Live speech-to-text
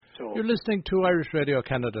show. You're listening to Irish Radio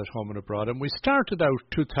Canada at Home and Abroad, and we started out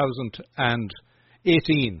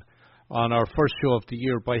 2018 on our first show of the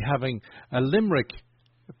year by having a Limerick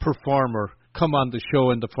performer come on the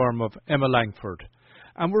show in the form of Emma Langford.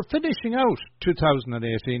 And we're finishing out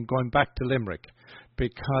 2018 going back to Limerick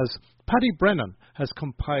because Paddy Brennan has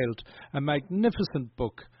compiled a magnificent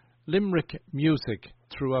book, Limerick Music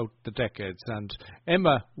Throughout the Decades. And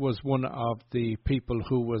Emma was one of the people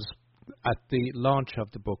who was at the launch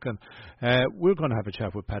of the book. And we're going to have a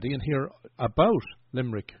chat with Paddy and hear about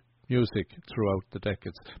Limerick music throughout the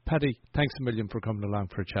decades. Paddy, thanks a million for coming along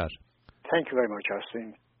for a chat. Thank you very much,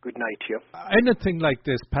 Austin. Good night to you. Anything like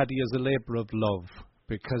this, Paddy, is a labour of love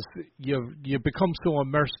because you become so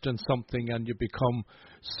immersed in something and you become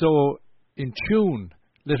so in tune,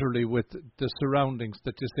 literally, with the surroundings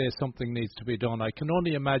that you say something needs to be done. I can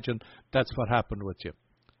only imagine that's what happened with you.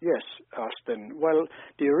 Yes, Austin. Well,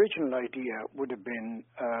 the original idea would have been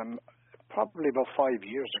probably about 5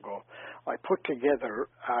 years ago. I put together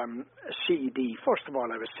a CD. First of all,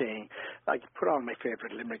 I was saying I put all my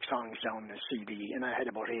favourite Limerick songs down in a CD, and I had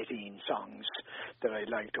about 18 songs that I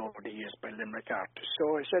liked over the years by Limerick artists.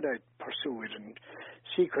 So I said I'd pursue it and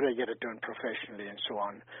see could I get it done professionally and so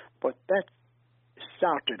on. But that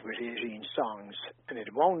started with 18 songs, and it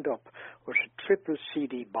wound up with a triple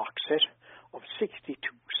CD box set of 62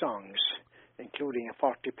 songs, including a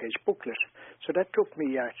 40-page booklet. So that took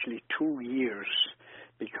me actually 2 years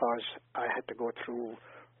because I had to go through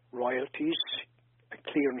royalties,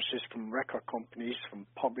 clearances from record companies, from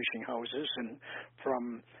publishing houses, and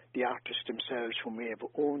from the artists themselves who may have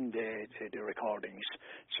owned the recordings.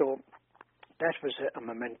 So that was a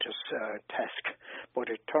momentous task, but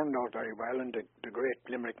it turned out very well, and the great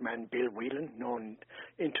Limerick man Bill Whelan, known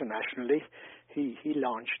internationally, he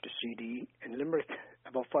launched the CD in Limerick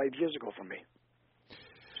about 5 years ago for me.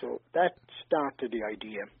 So that started the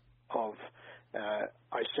idea of,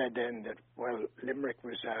 I said then that, well, Limerick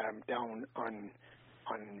was down on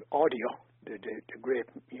audio. The great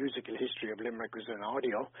musical history of Limerick was on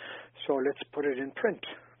audio, so let's put it in print.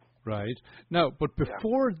 Right. Now, but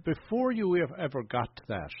before you ever got to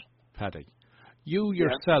that, Paddy, you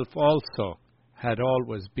yourself also had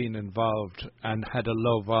always been involved and had a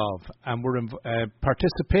love of and were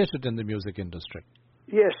participated in the music industry.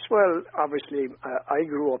 Yes, well, obviously, I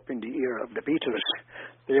grew up in the era of the Beatles.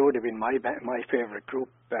 They would have been my favourite group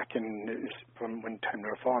back from when time they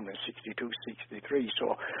were formed in 62, 63.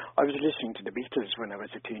 So I was listening to the Beatles when I was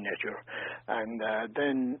a teenager. And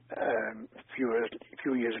then a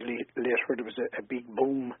few years later, there was a big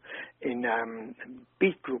boom in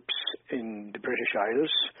beat groups in the British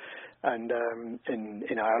Isles and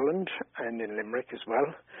in Ireland and in Limerick as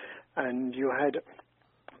well. And you had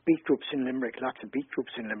beat groups in Limerick, lots of beat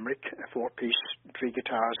groups in Limerick, a 4-piece, 3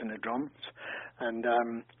 guitars and a drums. And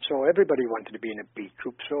so everybody wanted to be in a beat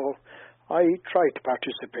group. So I tried to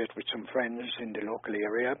participate with some friends in the local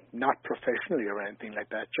area, not professionally or anything like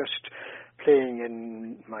that, just playing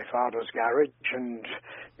in my father's garage and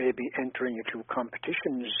maybe entering a few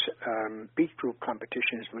competitions, beat group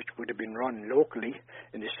competitions, which would have been run locally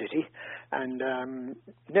in the city, and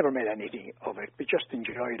never made anything of it. We just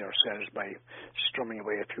enjoyed ourselves by strumming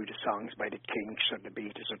away a few of the songs by the Kinks or the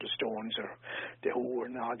Beatles or the Stones or the Who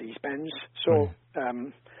and all these bands. So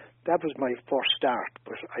that was my first start,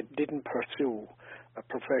 but I didn't pursue a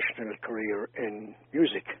professional career in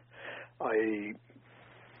music. I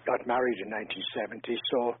got married in 1970,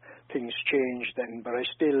 so things changed then, but I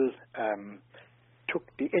still took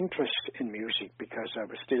the interest in music because I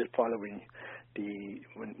was still following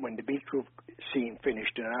when the beat group scene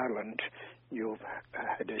finished in Ireland, you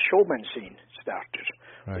had a showman scene started,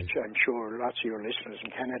 right, which I'm sure lots of your listeners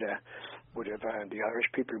in Canada would have, the Irish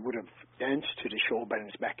people would have danced to the show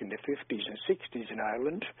bands back in the 50s and 60s in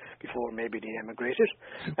Ireland before maybe they emigrated.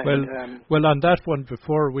 And, well, on that one,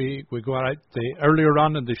 before we go on, earlier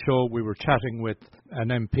on in the show we were chatting with an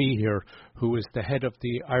MP here who is the head of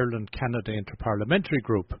the Ireland-Canada Interparliamentary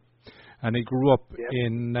Group. And he grew up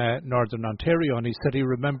in Northern Ontario, and he said he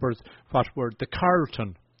remembers what were the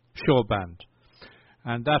Carlton show band.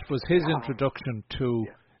 And that was his introduction to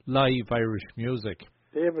live Irish music.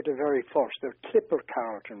 They were the very first. The Clipper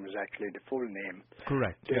Carlton was actually the full name.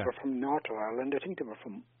 Correct. They were from North of Ireland. I think they were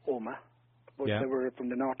from Omagh, but they were from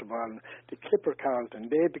the North of Ireland. The Clipper Carlton,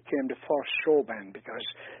 they became the first show band because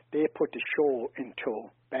they put the show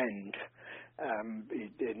into band.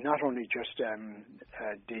 They not only just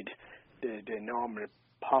did the normal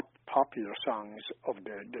popular songs of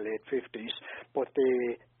the late 50s, but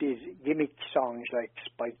these gimmick songs like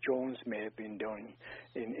Spike Jones may have been done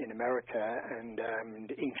in America, and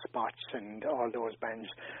the Ink Spots and all those bands,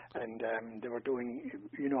 and they were doing,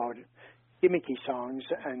 gimmicky songs,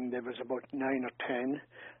 and there was about 9 or 10,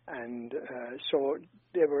 and so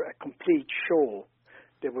they were a complete show.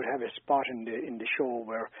 They would have a spot in the show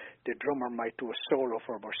where the drummer might do a solo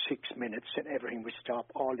for about 6 minutes, and everything would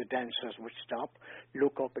stop. All the dancers would stop,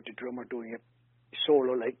 look up at the drummer doing a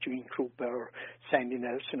solo like Gene Krupa or Sandy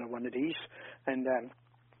Nelson or one of these, and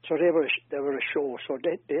so they were a show. So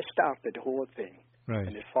they started the whole thing, right.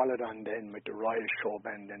 And it followed on then with the Royal Show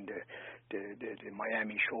Band and the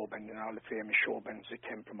Miami Show Band and all the famous show bands that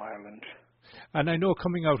came from Ireland. And I know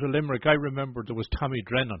coming out of Limerick, I remember there was Tommy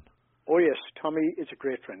Drennan. Oh yes, Tommy is a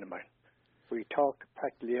great friend of mine. We talk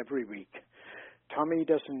practically every week. Tommy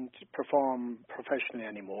doesn't perform professionally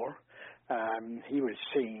anymore. He will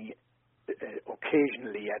sing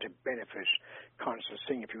occasionally at a benefit concert,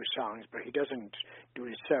 sing a few songs, but he doesn't do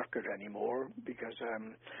his circuit anymore because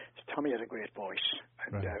Tommy had a great voice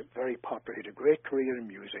and right. Very popular. He had a great career in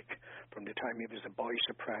music from the time he was a boy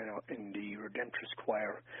soprano in the Redemptorist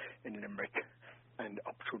Choir in Limerick and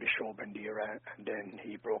up through the show band era, and then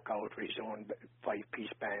he broke out with his own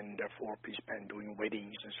 5-piece band or 4-piece band doing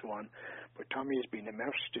weddings and so on. But Tommy has been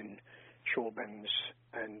immersed in show bands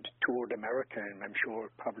and toured America, and I'm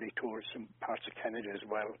sure probably toured some parts of Canada as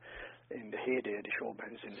well in the heyday of the show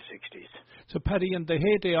bands in the 60s. So Paddy, in the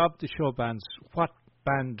heyday of the show bands, what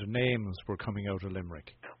band names were coming out of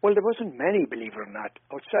Limerick? Well, there wasn't many, believe it or not.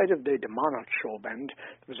 Outside of the Monarch show band,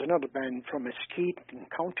 there was another band from Mesquite in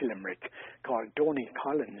County Limerick called Donny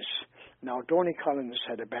Collins. Now, Donny Collins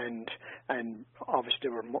had a band, and obviously they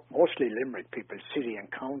were mostly Limerick people, city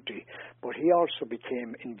and county, but he also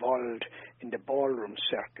became involved in the ballroom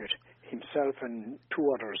circuit. Himself and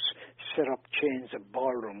 2 others set up chains of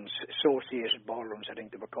ballrooms, associated ballrooms, I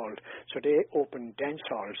think they were called. So they opened dance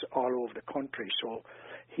halls all over the country. So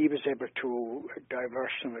he was able to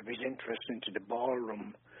divert some of his interest into the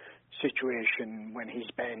ballroom situation when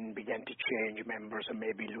his band began to change members and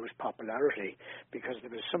maybe lose popularity, because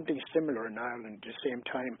there was something similar in Ireland at the same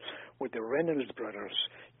time with the Reynolds brothers,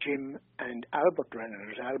 Jim and Albert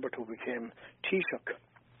Reynolds. Albert, who became Taoiseach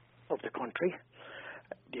of the country,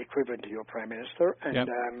 the equivalent to your Prime Minister, and yep.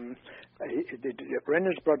 The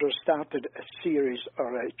Reynolds brothers started a series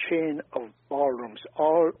or a chain of ballrooms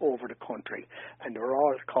all over the country, and they were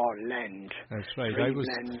all called Land. That's right.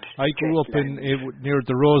 Land, I grew up near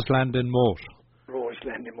the Roseland in Moat.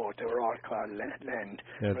 Roseland in Moat. They were all called Land.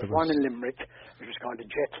 Yeah, there was one in Limerick, which was called the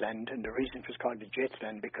Jetland, and the reason it was called the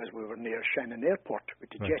Jetland because we were near Shannon Airport with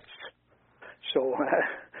the right. jets. So.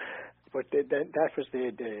 But that was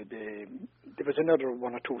there was another 1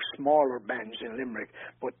 or 2 smaller bands in Limerick,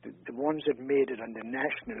 but the ones that made it on the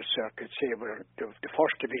national circuit, say, were the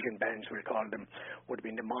first division bands, we'll call them, would have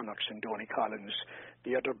been the Monarchs and Donny Collins.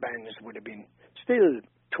 The other bands would have been still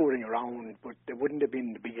touring around, but they wouldn't have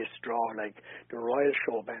been the biggest draw, like the Royal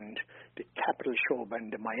Show Band, the Capital Show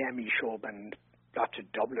Band, the Miami Show Band, lots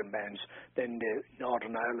of Dublin bands. Then the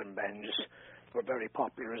Northern Ireland bands were very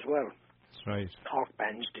popular as well. That's right. Cork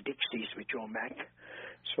bands, the Dixies with Joe Mack.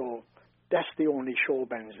 So that's the only show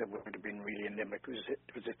bands that would have been really in Limerick.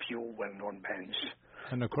 There was a few well-known bands.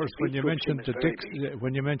 And of course, when you mentioned the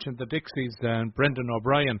Dixies and Brendan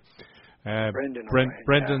O'Brien,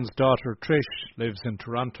 Brendan's daughter Trish lives in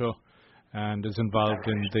Toronto and is involved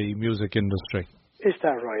in the music industry. Is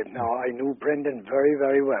that right? Now, I knew Brendan very,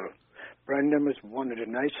 very well. Brendan was one of the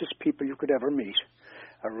nicest people you could ever meet.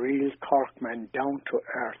 A real Cork man, down to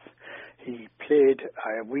earth. He played,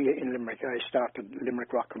 we in Limerick, I started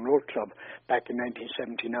Limerick Rock and Roll Club back in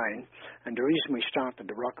 1979, and the reason we started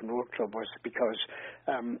the Rock and Roll Club was because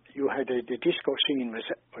you had the disco scene was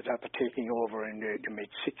after taking over in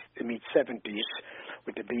the mid-70s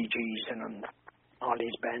with the Bee Gees and all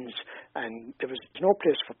these bands, and there was no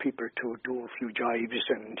place for people to do a few jives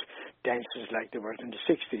and dances like there were in the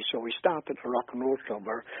 60s, so we started a Rock and Roll Club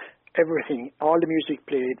where everything, all the music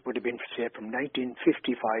played would have been, say, from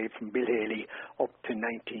 1955 from Bill Haley up to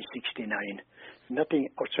 1969. Nothing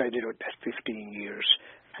outside of that 15 years,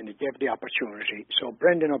 and it gave the opportunity. So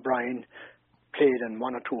Brendan O'Brien played on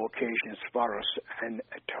 1 or 2 occasions for us, and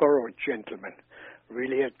a thorough gentleman.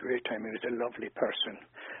 Really had a great time. He was a lovely person,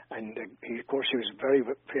 and of course he was very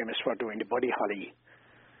famous for doing the Buddy Holly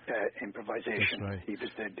improvisation. Right. He was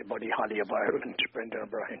the Buddy Holly of Ireland, Brendan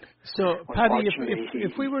O'Brien. So, Paddy,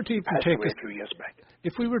 if we were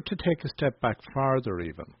to take a step back farther,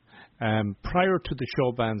 even prior to the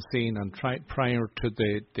show band scene and prior to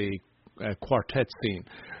the quartet scene,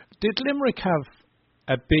 did Limerick have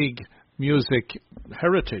a big music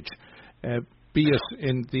heritage? be it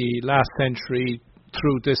in the last century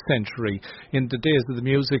through this century, in the days of the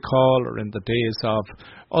music hall or in the days of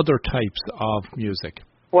other types of music?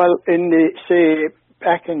 Well,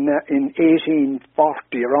 back in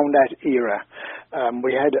 1840, around that era,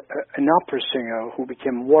 we had an opera singer who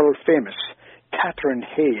became world famous. Catherine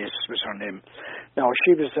Hayes was her name. Now,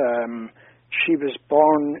 she was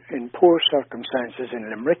born in poor circumstances in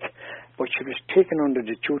Limerick, but she was taken under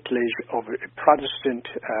the tutelage of a Protestant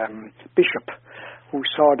bishop who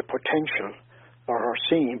saw the potential for her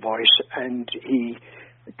singing voice, and he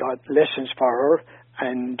got lessons for her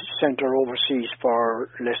and sent her overseas for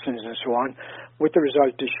lessons and so on, with the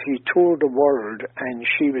result that she toured the world and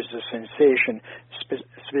she was a sensation,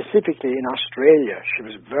 specifically in Australia. She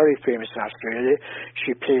was very famous in Australia.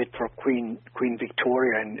 She played for Queen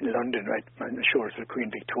Victoria in London, right? I'm not sure it was Queen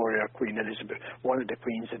Victoria or Queen Elizabeth, one of the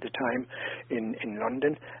queens at the time in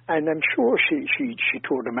London. And I'm sure she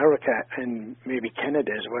toured America and maybe Canada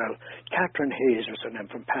as well. Catherine Hayes was her name,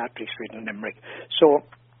 from Patrick Street in Limerick. So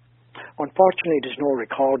unfortunately, there's no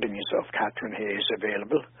recordings of Catherine Hayes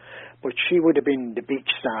available, but she would have been the big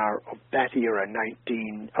star of that era,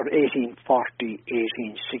 1840,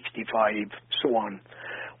 1865, so on.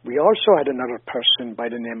 We also had another person by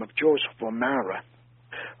the name of Joseph O'Mara,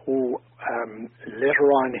 who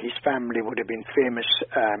later on his family would have been famous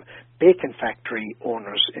bacon factory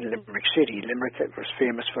owners in Limerick City. Limerick was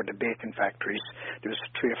famous for the bacon factories. There was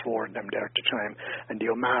 3 or 4 of them there at the time, and the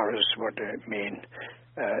O'Maras were the main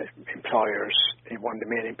employers, one of the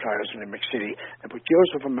main employers in Limerick City. But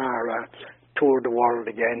Joseph O'Mara toured the world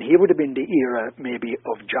again. He would have been the era maybe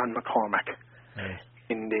of John McCormack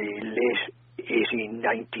in the late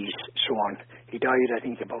 1890s, so on. He died, I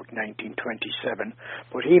think, about 1927,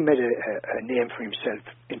 but he made a name for himself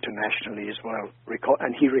internationally as well,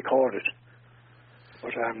 and he recorded.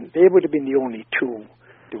 But they would have been the only 2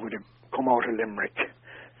 that would have come out of Limerick.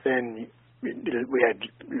 Then we had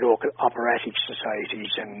local operatic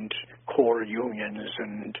societies and choral unions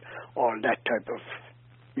and all that type of,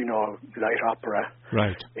 light opera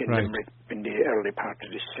in Limerick in the early part of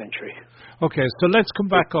this century. Okay, so let's come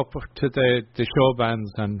back up to the show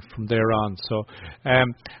bands and from there on. So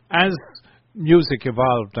as music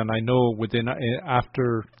evolved, and I know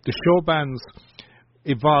after the show bands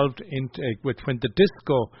evolved into when the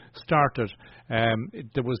disco started,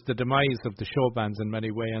 there was the demise of the show bands in many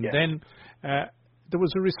ways, and then there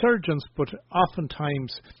was a resurgence, but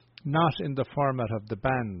oftentimes not in the format of the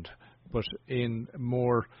band, but in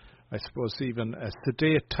more, I suppose, even a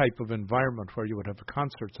sedate type of environment where you would have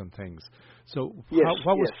concerts and things. So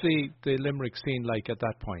what was the Limerick scene like at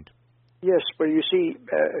that point? Yes, well, you see,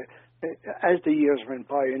 as the years went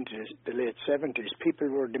by into the late 70s, people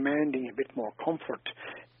were demanding a bit more comfort.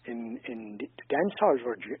 In the dance halls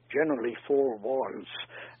were generally 4 walls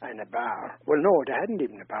and a bar. Well, no, they hadn't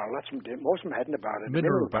even a bar. Most of them hadn't a bar. A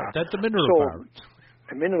mineral bar. That's a mineral bar.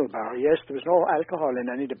 A mineral bar, yes. There was no alcohol in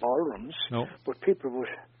any of the ballrooms, but people would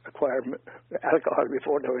acquire alcohol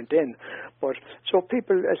before they went in. But so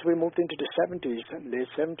people, as we moved into the 70s and late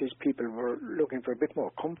 70s, people were looking for a bit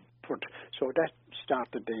more comfort. So that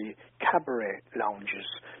started the cabaret lounges.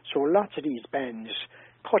 So lots of these bands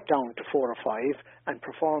cut down to 4 or 5 and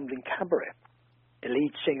performed in cabaret. The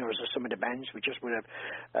lead singers of some of the bands would have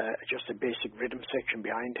just a basic rhythm section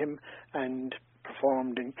behind him and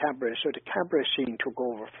performed in cabaret. So the cabaret scene took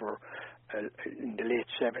over in the late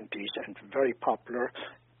 70s and very popular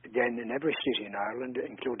again in every city in Ireland,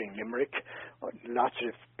 including Limerick. Lots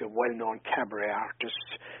of the well-known cabaret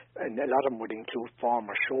artists, and a lot of them would include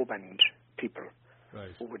former show band people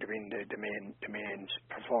who would have been the main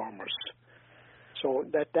performers. So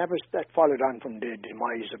that followed on from the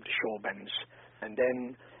demise of the show bands, and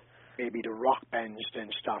then maybe the rock bands then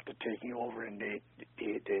started taking over in the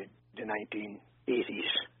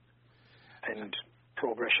 1980s, and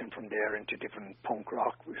progression from there into different punk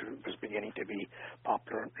rock was beginning to be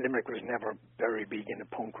popular. Limerick was never very big in the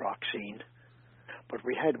punk rock scene, but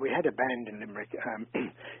we had a band in Limerick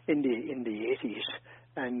in the 80s,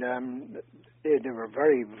 and they were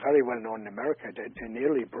very, very well known in America. They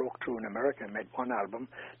nearly broke through in America and made one album.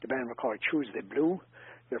 The band were called Tuesday Blue.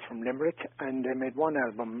 They're from Limerick, and they made one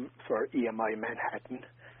album for EMI Manhattan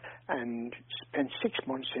and spent 6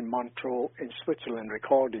 months in Montreux in Switzerland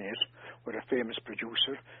recording it with a famous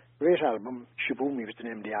producer. Great album. Shibumi was the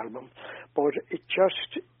name of the album. But it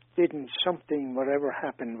just didn't, whatever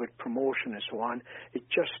happened with promotion and so on, it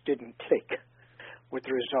just didn't click, with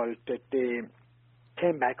the result that they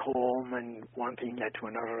came back home and one thing led to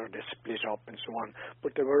another, they split up and so on.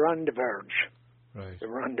 But they were on the verge. They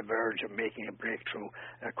were on the verge of making a breakthrough.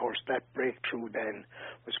 And of course, that breakthrough then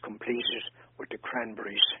was completed with the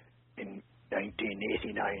Cranberries in 1983.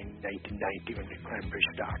 1980 when the Cranberries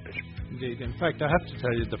started. Indeed. In fact, I have to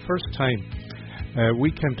tell you, the first time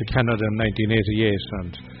we came to Canada in 1988,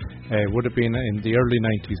 and it would have been in the early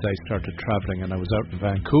 90s I started travelling, and I was out in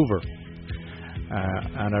Vancouver.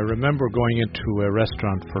 And I remember going into a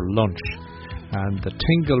restaurant for lunch, and the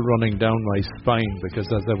tingle running down my spine, because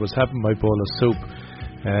as I was having my bowl of soup,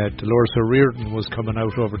 Dolores O'Riordan was coming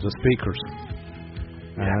out over the speakers.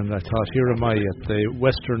 And I thought, here am I at the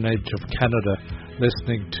western edge of Canada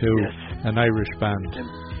listening to an Irish band.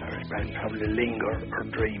 Irish band, probably Linger or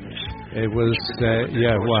Dreams. It was,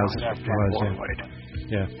 it was.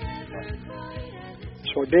 Yeah.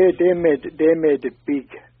 So they made a big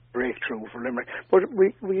breakthrough for Limerick. But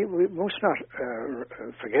we must not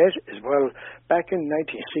forget as well, back in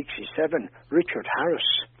 1967, Richard Harris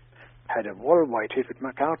had a worldwide hit with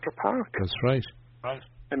MacArthur Park. That's right.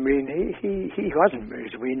 I mean, he wasn't,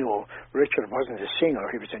 as we know, Richard wasn't a singer,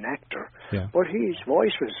 he was an actor. Yeah. But his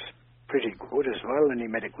voice was pretty good as well, and he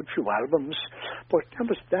made a good few albums. But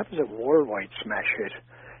that was a worldwide smash hit.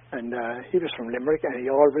 And he was from Limerick, and he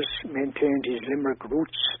always maintained his Limerick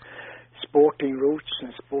roots, sporting roots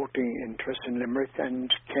and sporting interest in Limerick, and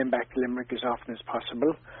came back to Limerick as often as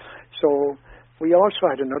possible. So we also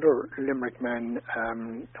had another Limerick man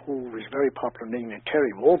who was very popular in England,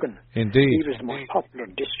 Terry Wogan. Indeed. He was the most popular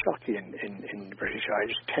disc jockey in the British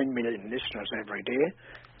Isles, 10 million listeners every day,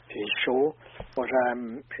 his show. But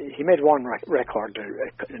he made one record,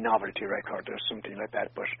 a novelty record or something like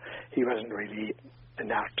that, but he wasn't really an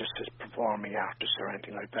artist, a performing artist or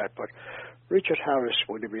anything like that. But Richard Harris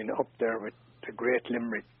would have been up there with the great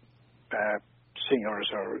Limerick singers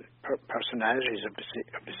or personalities of the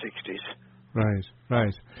 60s.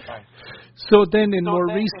 Right. So then, in more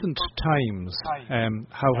recent times,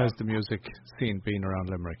 how has the music scene been around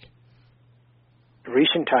Limerick?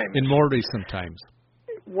 Recent times? In more recent times.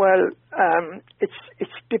 Well,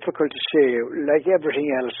 it's difficult to say. Like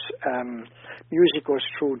everything else, music goes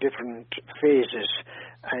through different phases,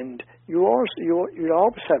 and you'll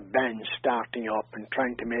always have bands starting up and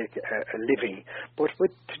trying to make a living. But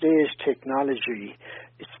with today's technology,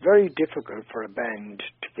 it's very difficult for a band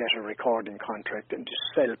to get a recording contract and to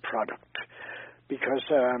sell product, because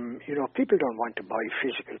people don't want to buy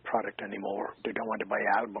physical product anymore. They don't want to buy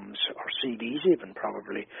albums or CDs even,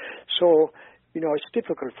 probably. So it's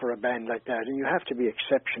difficult for a band like that, and you have to be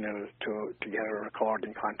exceptional to get a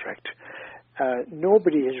recording contract.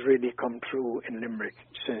 Nobody has really come through in Limerick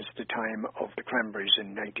since the time of the Cranberries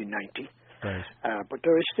in 1990. Right. But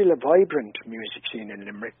there is still a vibrant music scene in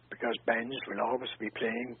Limerick, because bands will always be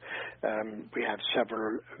playing. We have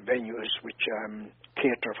several venues which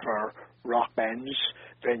cater for rock bands,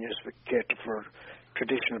 venues which cater for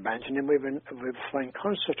traditional bands, and then we have a fine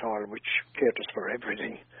concert hall which caters for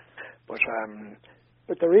everything.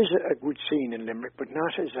 But there is a good scene in Limerick, but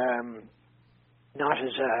not as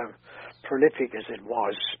prolific as it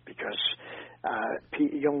was, because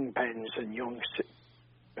young bands and young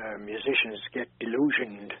musicians get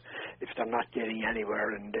delusioned if they're not getting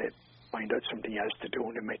anywhere, and they find out something else to do,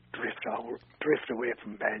 and they might drift away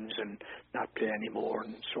from bands and not play anymore,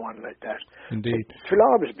 and so on like that. Indeed. But it will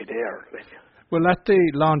always be there. Well, at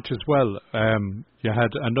the launch as well, you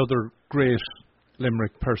had another great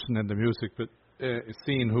Limerick person in the music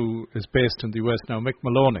scene who is based in the US now, Mick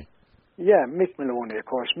Maloney. Yeah, Mick Maloney, of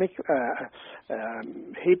course. Mick,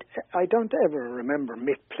 I don't ever remember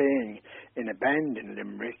Mick playing in a band in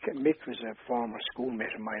Limerick. Mick was a former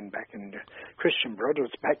schoolmate of mine back in the Christian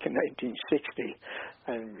Brothers back in 1960,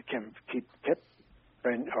 and we kept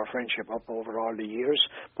our friendship up over all the years.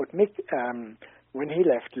 But Mick, when he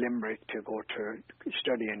left Limerick to go to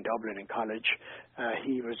study in Dublin in college,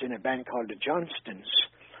 he was in a band called the Johnstons,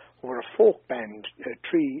 who were a folk band,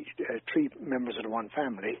 three members of the one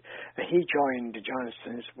family, and he joined the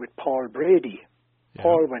Johnstons with Paul Brady. Yeah.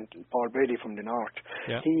 Paul Brady from the North.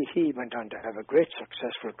 Yeah. He went on to have a great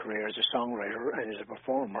successful career as a songwriter and as a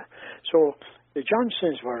performer. So the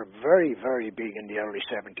Johnstons were very, very big in the early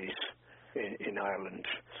 70s in Ireland,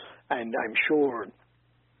 and I'm sure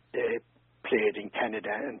they played in Canada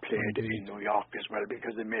and played in New York as well,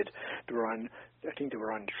 because they were on the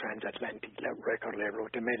Transatlantic record label.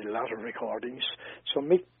 They made a lot of recordings. So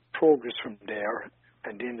Mick progressed from there,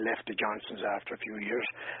 and then left the Johnsons after a few years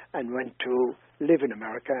and went to live in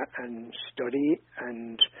America and study.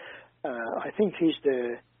 And I think he's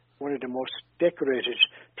one of the most decorated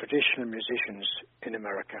traditional musicians in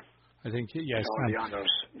America. I think, yes. All the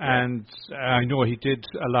honours. And I know he has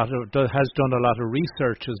done a lot of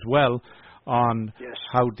research as well on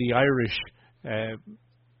how the Irish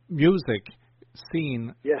music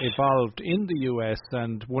scene Yes. evolved in the US,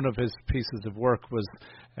 and one of his pieces of work was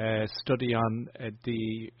study on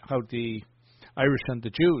how the Irish and the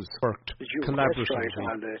Jews worked collaboratively.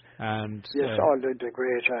 Right, all the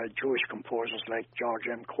great Jewish composers like George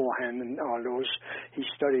M. Cohan and all those. He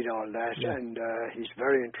studied all that, and he's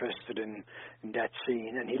very interested in that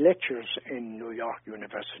scene. And he lectures in New York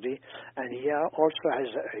University, and he also has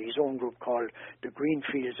his own group called the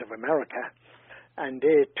Greenfields of America, and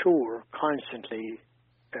they tour constantly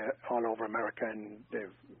all over America, and I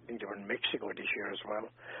think they were in Mexico this year as well.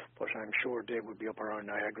 But I'm sure they would be up around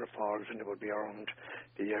Niagara Falls, and they would be around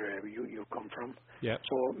the area you come from. Yeah.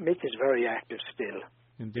 So Mick is very active still.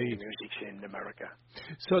 Indeed. In the music scene in America.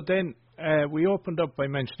 So then we opened up by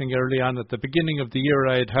mentioning early on at the beginning of the year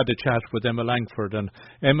I had a chat with Emma Langford, and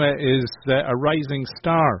Emma is a rising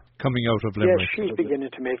star coming out of Limerick. Yes, she's beginning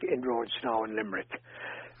to make inroads now in Limerick.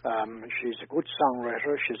 She's a good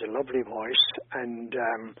songwriter. She's a lovely voice, and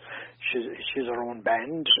she's her own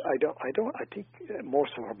band. I think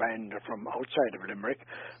most of her band are from outside of Limerick,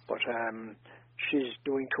 but she's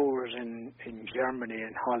doing tours in Germany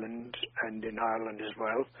and Holland and in Ireland as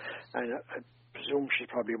well. And I presume she's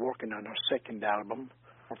probably working on her second album.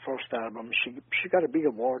 Her first album, she got a big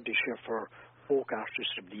award this year for Folk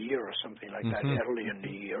Artist of the Year or something like that early in the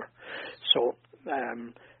year. So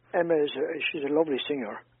Emma she's a lovely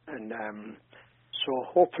singer. And so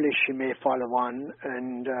hopefully she may follow on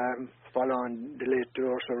and follow on the late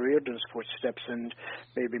Dolores O'Riordan's footsteps and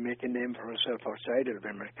maybe make a name for herself outside of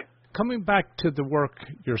Limerick. Coming back to the work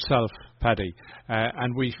yourself, Paddy,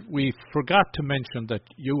 and we forgot to mention that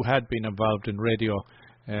you had been involved in radio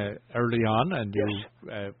early on, and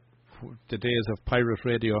yes. The days of pirate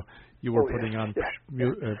radio, you were putting on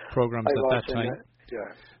programs at that time.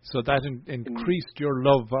 So that increased your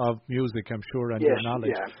love of music, I'm sure, and your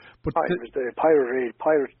knowledge. Yeah. But the pirate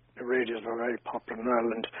radios were very popular in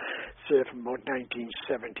Ireland, say from about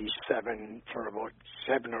 1977 for about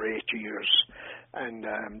 7 or 8 years, and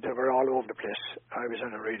they were all over the place. I was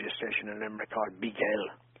on a radio station in Limerick called Big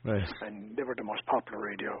L, and they were the most popular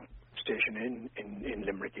radio station in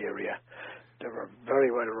Limerick area. They were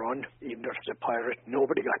very well run, even though it was a pirate.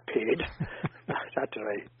 Nobody got paid. That's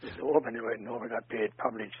right. Nobody got paid,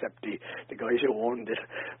 probably except the guys who owned it.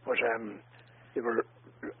 But they were.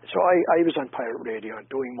 So I was on pirate radio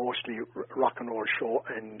doing mostly rock and roll show,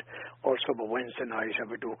 and also on Wednesday night I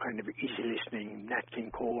would do kind of easy listening, Nat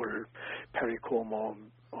King Cole, Perry Como,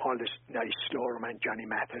 all this nice slow romance, Johnny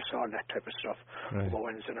Mathis, all that type of stuff over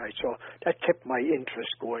Wednesday night. So that kept my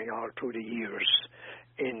interest going all through the years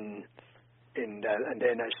in that, and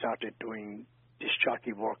then I started doing disc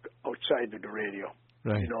jockey work outside of the radio,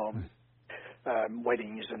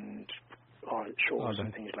 weddings and all shows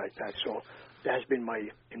and things like that. So that has been my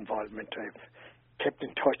involvement. I've kept in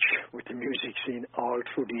touch with the music scene all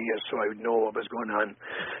through the years, so I would know what was going on,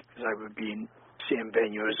 because I would be in same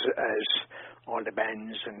venues as all the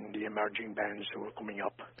bands and the emerging bands who were coming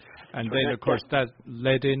up. And so then, of course, that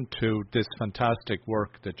led into this fantastic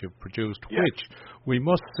work that you've produced, which we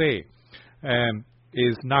must say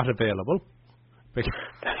is not available. That's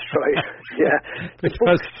right. The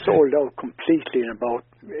book sold out completely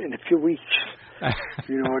in a few weeks.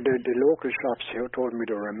 The local shops here told me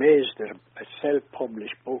they were amazed that a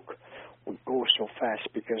self-published book would go so fast,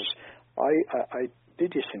 because I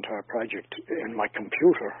did this entire project in my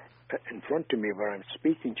computer in front of me where I'm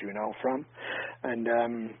speaking to you now from, and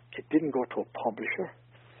it didn't go to a publisher.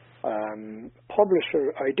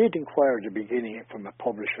 Publisher, I did inquire at the beginning from a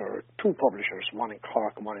publisher, 2 publishers, one in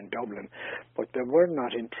Cork and one in Dublin, but they were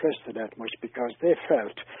not interested that much, because they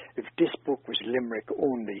felt if this book was Limerick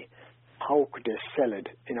only, how could they sell it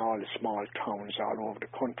in all the small towns all over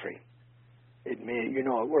the country? It may, we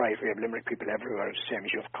have Limerick people everywhere, the same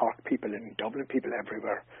as you have Cork people and Dublin people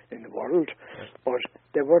everywhere in the world, but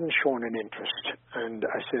they weren't showing an interest, and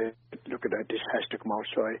I said, look at that, this has to come out.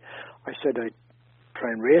 So I said I'd try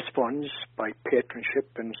and raise funds by patronship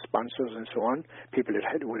and sponsors and so on, people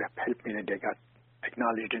that would have helped me, and they got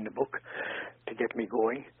acknowledged in the book to get me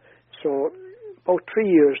going. So about 3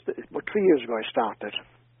 years ago I started,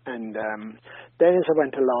 and then as I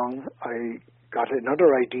went along, I got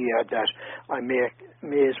another idea that I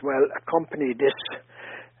may as well accompany this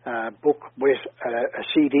book with a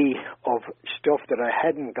CD of stuff that I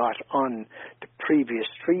hadn't got on the previous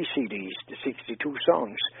 3 CDs, the 62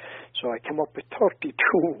 songs. So I came up with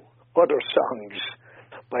 32 other songs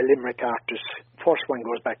by Limerick artists. First one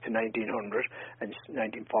goes back to 1900 and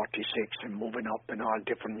 1946, and moving up in all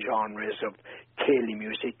different genres of Cayley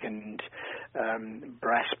music and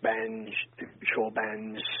brass bands, show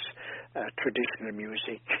bands, traditional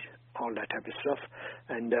music, all that type of stuff.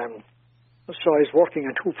 And So I was working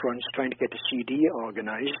on two fronts, trying to get the CD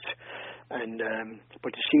organised, and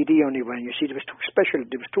but the CD only when you see there was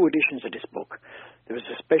two editions of this book. There was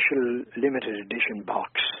a special limited edition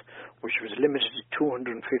box, which was limited to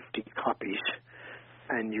 250 copies,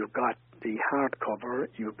 and you got the hardcover,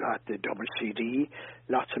 you got the double CD,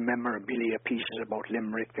 lots of memorabilia pieces about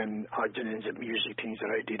Limerick and odds and ends of music, things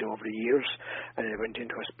that I did over the years, and it went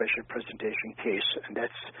into a special presentation case, and there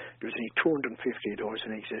was only 250 of those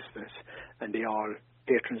in existence, and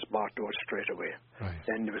patrons bought those straight away. Right.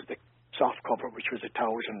 Then there was the soft cover, which was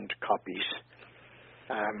 1,000 copies.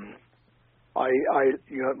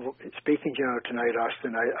 Speaking to you tonight,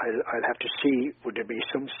 Austin, I'll have to see would there be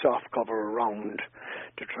some soft cover around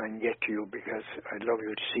to try and get to you, because I'd love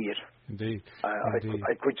you to see it. Indeed.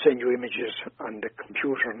 I could send you images on the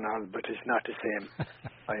computer and all, but it's not the same.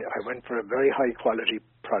 I went for a very high quality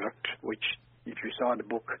product, which if you saw the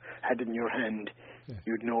book, had it in your hand,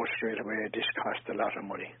 you'd know straight away this cost a lot of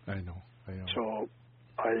money. I know. So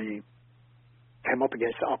I came up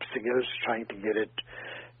against obstacles trying to get it,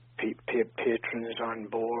 patrons on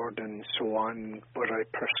board and so on, but I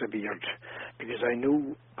persevered because I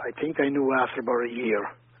think I knew after about a year,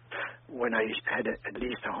 when I had at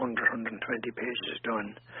least 100, 120 pages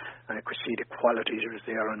done, and I could see the quality that was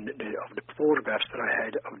there of the photographs that I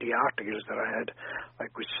had, of the articles that I had, I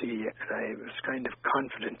could see, and I was kind of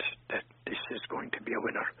confident that this is going to be a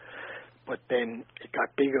winner. But then it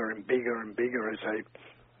got bigger and bigger and bigger as I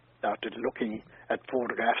started looking at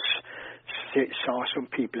photographs, saw some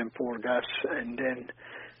people in photographs, and then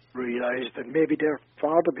realised that maybe their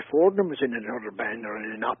father before them was in another band or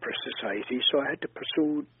in an opera society, so I had to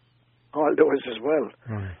pursue all those as well.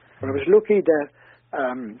 Right. But I was lucky that,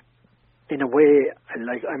 in a way,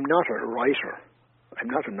 I'm not a writer. I'm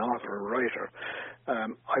not an author or writer.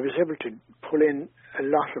 I was able to pull in a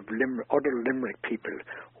lot of other Limerick people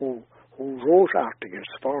who wrote articles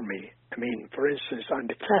for me. I mean, for instance, on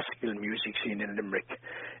the classical music scene in Limerick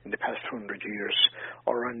in the past 100 years,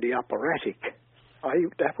 or on the operatic,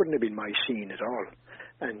 that wouldn't have been my scene at all.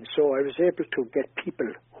 And so I was able to get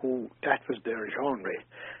people who that was their genre,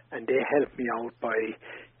 and they helped me out by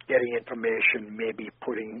getting information, maybe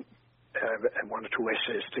putting one or two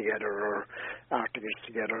essays together or articles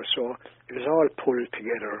together. So it was all pulled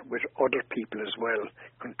together with other people as well,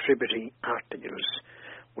 contributing articles,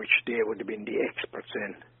 which they would have been the experts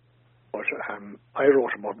in. But I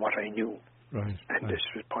wrote about what I knew. Right. And this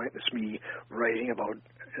was pointless me writing about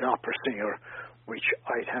an opera singer, which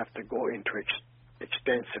I'd have to go into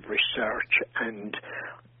extensive research, and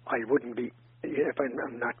I wouldn't be, if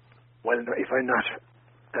I'm not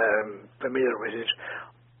familiar with it,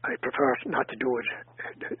 I prefer not to do it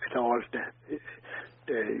at all.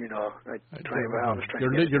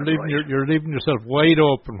 You're leaving yourself wide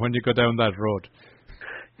open when you go down that road.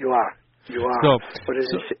 You are. But at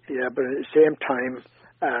the same time,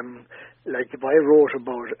 like if I wrote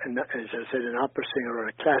about, as I said, an opera singer or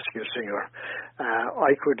a classical singer,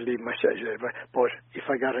 I could leave myself. But if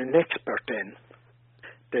I got an expert in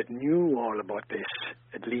that knew all about this,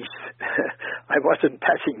 at least I wasn't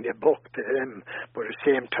passing the book to them, but at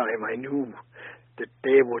the same time I knew that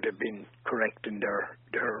they would have been correct in their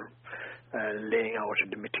laying out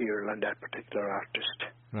of the material on that particular artist.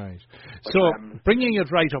 Right. But, so bringing it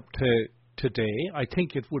right up to today, I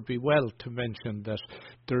think it would be well to mention that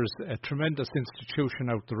there's a tremendous institution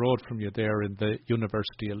out the road from you there in the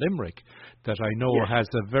University of Limerick that I know has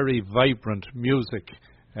a very vibrant music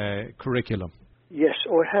curriculum. Yes,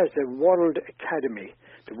 it has the World Academy.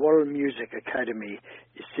 The World Music Academy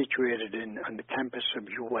is situated on the campus of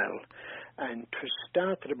UL, and it was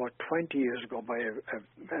started about 20 years ago by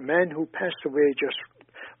a man who passed away just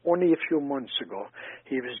only a few months ago.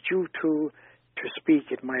 He was due to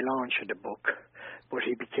speak at my launch of the book, but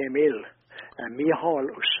he became ill. Micheál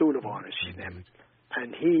O'Sullivan is his name.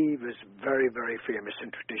 And he was very, very famous in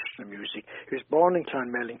traditional music. He was born in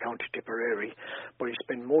Clonmel in County Tipperary, but he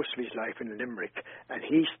spent most of his life in Limerick. And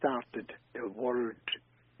he started the World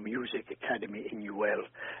Music Academy in UL,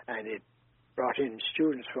 and it brought in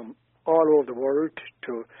students from all over the world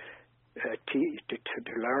to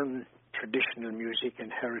learn traditional music and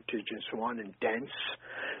heritage and so on, and dance.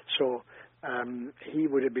 So he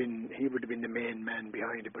would have been the main man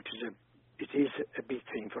behind it, but it is a big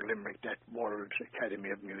thing for Limerick, that World Academy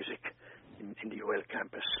of Music in the UL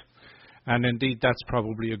campus. And indeed, that's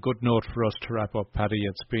probably a good note for us to wrap up, Paddy.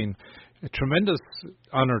 It's been a tremendous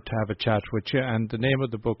honour to have a chat with you, and the name of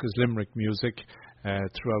the book is Limerick Music,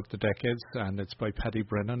 throughout the decades, and it's by Paddy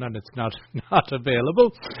Brennan, and it's not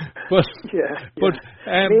available. But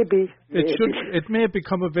maybe it may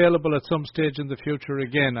become available at some stage in the future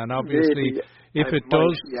again, and obviously, if it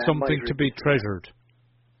does, something to be treasured.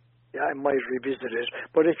 Yeah, I might revisit it.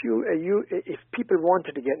 But if if people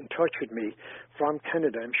wanted to get in touch with me from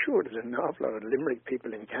Canada, I'm sure there's an awful lot of Limerick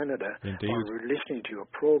people in Canada Indeed. who are listening to your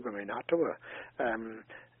program in Ottawa.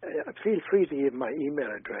 Feel free to give my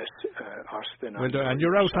email address, Austin. And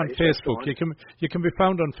you're out on Facebook. You can be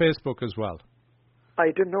found on Facebook as well. I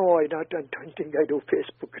don't know. I don't think I do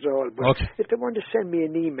Facebook at all. But if they want to send me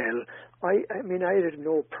an email, I mean, I had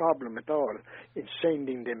no problem at all in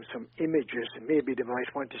sending them some images. Maybe they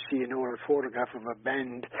might want to see an old photograph of a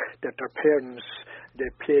band that they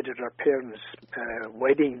played at their parents'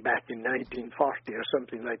 wedding back in 1940 or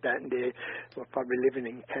something like that, and they were probably living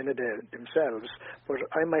in Canada themselves. But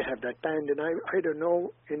I might have that band, and I don't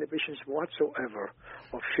know inhibitions whatsoever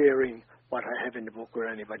of sharing what I have in the book or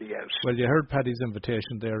anybody else. Well, you heard Paddy's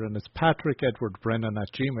invitation there, and it's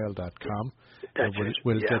patrickedwardbrennan@gmail.com.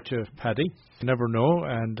 We'll get you, Paddy. You never know,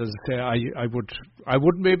 and as I say, I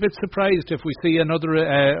wouldn't be a bit surprised if we see another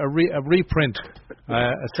a reprint,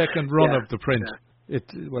 a second run of the print. Yeah.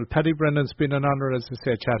 Well, Paddy Brennan's been an honour, as I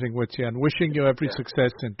say, chatting with you, and wishing you every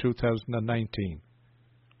success in 2019.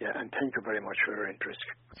 Yeah, and thank you very much for your interest.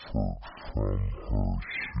 From her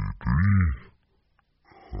CD.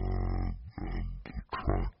 And the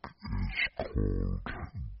track is called The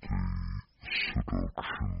Seduction of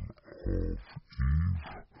Eve.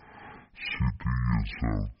 CD is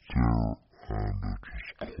out there, and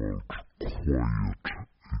it is called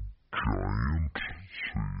Quiet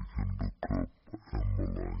Giant, so you can look up Emma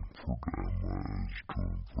Langford. Emma is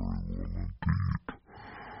doing very well indeed.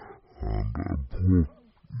 And I hope you've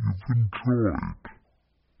enjoyed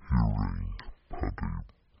hearing Paddy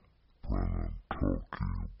Brennan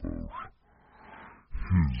talking about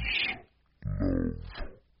his